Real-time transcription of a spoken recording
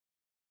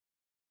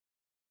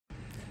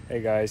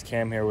Hey guys,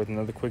 Cam here with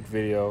another quick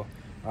video.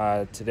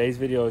 Today's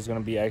video is going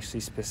to be actually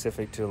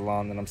specific to the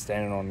lawn that I'm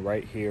standing on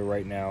right here,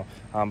 right now,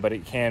 but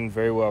it can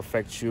very well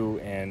affect you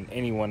and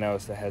anyone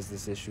else that has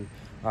this issue.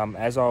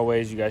 As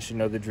always, you guys should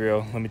know the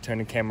drill. Let me turn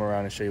the camera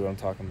around and show you what I'm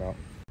talking about.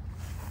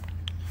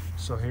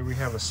 So here we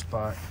have a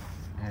spot,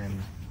 and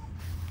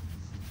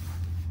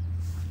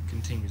it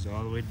continues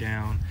all the way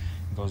down,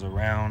 goes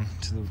around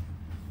to the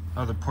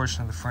other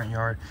portion of the front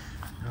yard.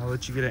 And I'll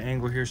let you get an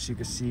angle here so you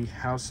can see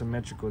how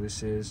symmetrical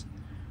this is.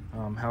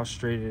 How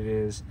straight it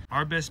is.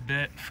 Our best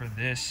bet for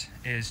this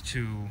is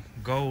to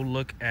go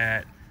look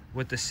at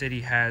what the city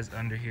has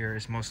under here.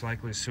 It's most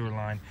likely a sewer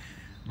line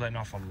letting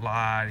off a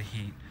lot of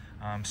heat.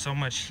 So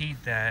much heat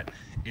that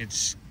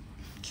it's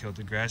killed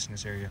the grass in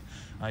this area.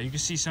 You can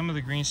see some of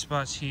the green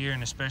spots here,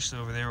 and especially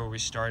over there where we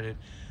started.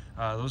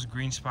 Those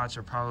green spots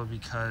are probably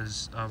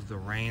because of the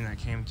rain that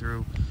came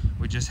through.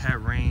 We just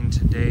had rain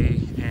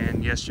today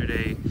and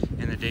yesterday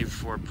and the day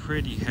before,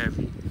 pretty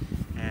heavy,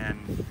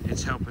 and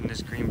it's helping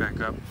this green back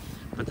up.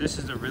 But this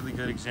is a really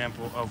good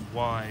example of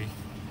why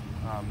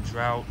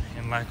drought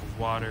and lack of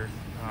water,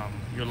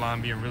 your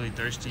lawn being really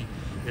thirsty,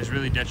 is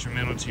really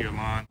detrimental to your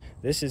lawn.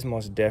 This is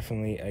most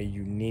definitely a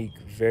unique,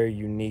 very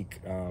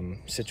unique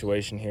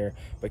situation here,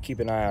 but keep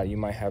an eye out. You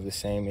might have the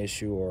same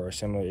issue or a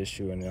similar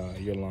issue in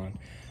your lawn.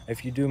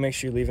 If you do, make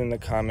sure you leave in the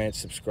comments,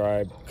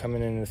 subscribe.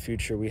 Coming in the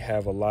future, we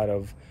have a lot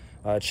of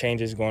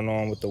changes going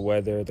on with the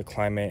weather, the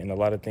climate, and a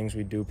lot of things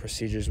we do,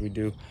 procedures we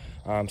do.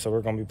 So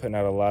we're going to be putting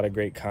out a lot of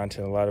great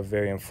content, a lot of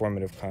very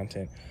informative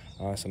content.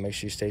 So make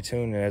sure you stay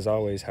tuned, and as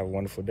always, have a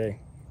wonderful day.